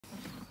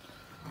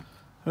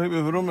Right,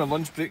 we're on my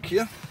lunch break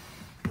here.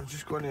 I'm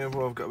just going to,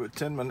 well, I've got about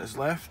 10 minutes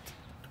left,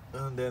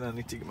 and then I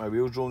need to get my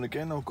wheels rolling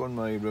again. I'll go on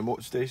my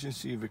remote station,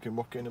 see if we can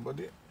work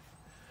anybody.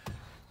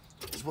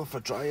 It's worth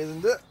a try,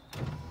 isn't it?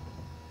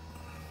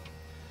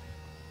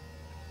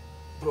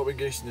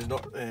 Propagation is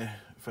not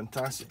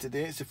fantastic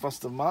today. It's the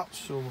 1st of March,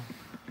 so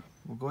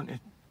we're going to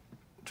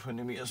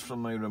 20 metres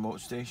from my remote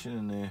station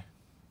and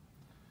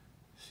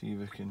see if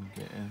we can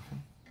get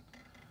anything.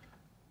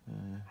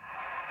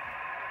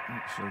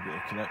 So I've got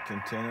a correct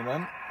antenna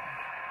in.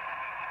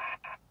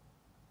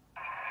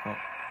 Oh,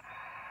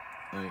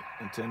 right,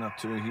 antenna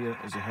 2 here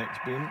is a hex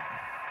beam.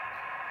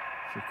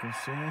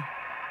 Frequency.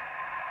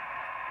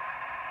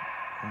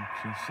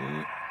 OQC.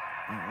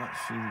 Right, let's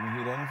see if we can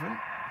hear anything.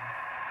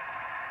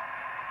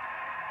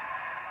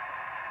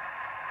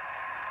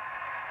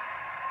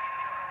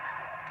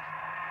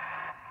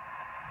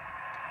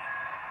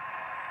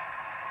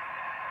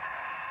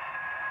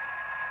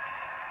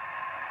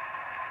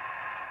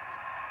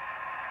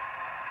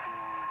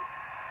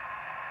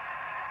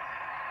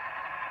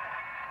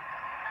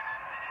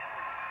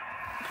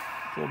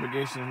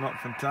 Propagation is not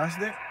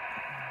fantastic.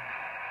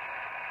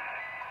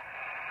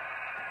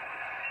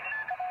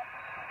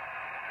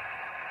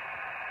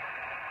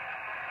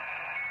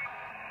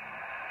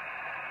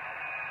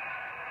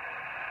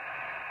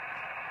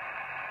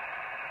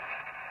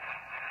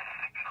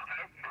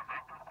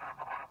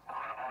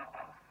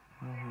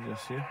 Who's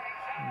this here?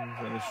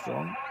 Very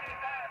strong.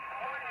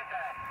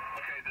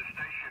 Okay, the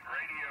station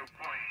radio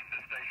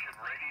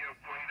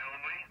plane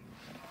only.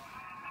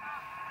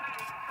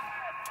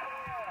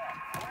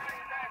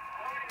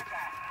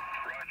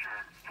 Roger,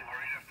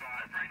 Florida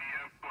 5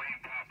 radio plane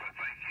Papa,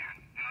 thank you.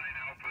 9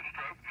 Alpha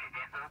stroke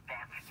November,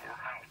 box 4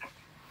 Alpha.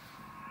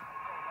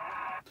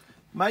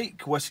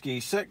 Mike, Whiskey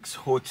 6,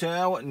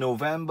 Hotel,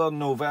 November,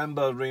 remote. Mike,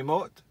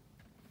 Whiskey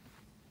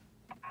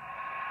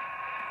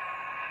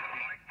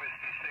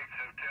 6,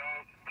 Hotel,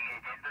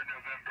 November,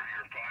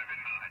 you're 5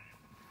 and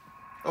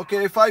 9.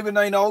 Okay, 5 and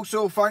 9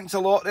 also. Thanks a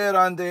lot there,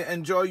 and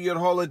enjoy your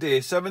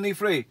holiday.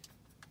 73. 73, 9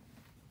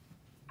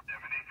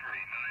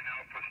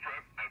 Alpha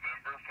stroke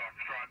November,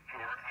 Foxtrot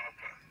 4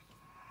 Alpha.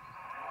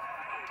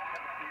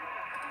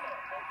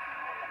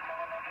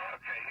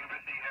 Okay, who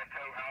was the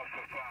Echo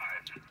Alpha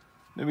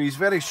 5? Now he's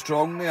very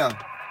strong there.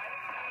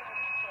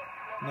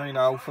 9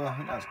 Alpha, I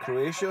think that's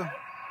Croatia. Echo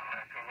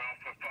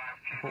Alpha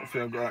 5.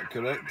 Hopefully I've got that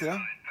correct there.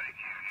 Thank you,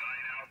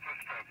 9 Alpha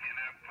stroke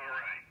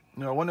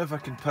NF4A. Now I wonder if I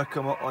can pick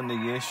him up on the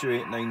Yaesu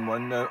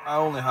 891. Now I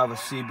only have a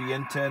CB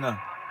antenna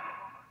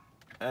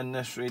in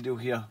this radio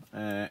here,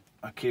 a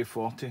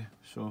K40,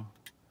 so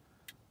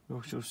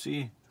we shall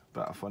see.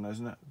 Bit of fun,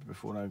 isn't it?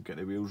 Before I get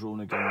the wheels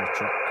rolling again in the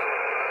truck.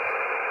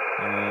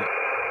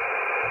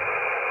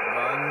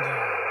 Band.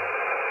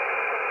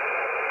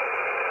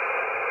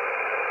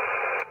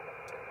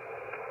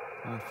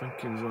 I think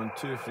he was on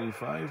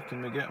 235.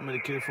 Can we get him with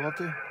the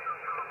K40?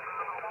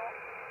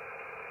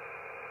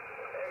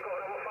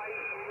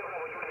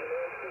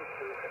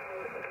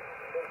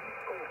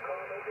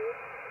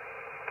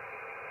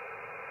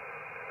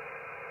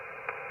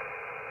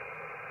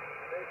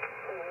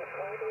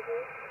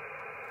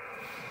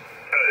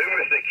 Who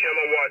was the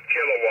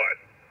kilowatt?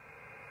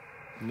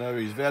 No,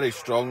 he's very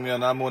strong there,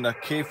 and I'm on a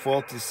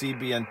K40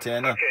 CB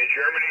antenna. Okay,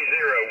 Germany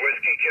 0,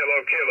 Whiskey Kilo,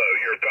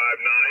 you're 5-9.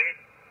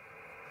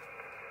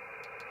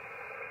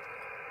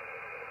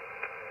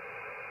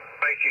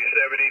 Thank you,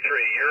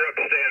 73. Europe,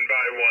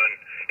 standby 1.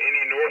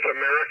 Any North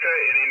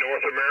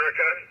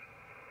America?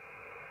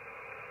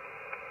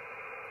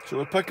 So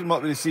we're picking him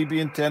up with the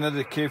CB antenna,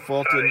 the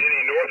K40.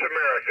 Any North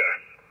America?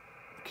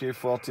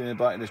 K40 in the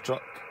back of the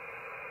truck.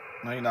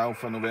 9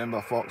 Alpha, November,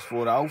 Fox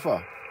 4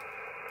 Alpha.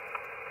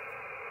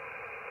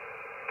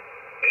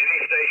 Any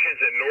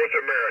stations in North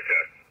America?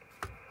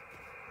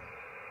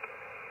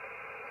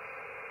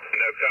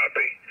 No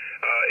copy.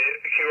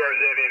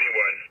 QRZ,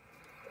 anyone?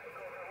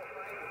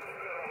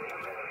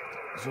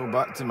 So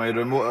back to my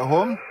remote at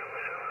home.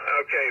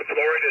 Okay,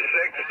 Florida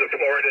 6 to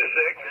Florida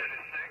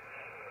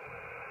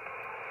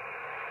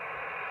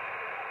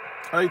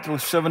 6. Right, well,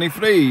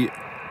 73.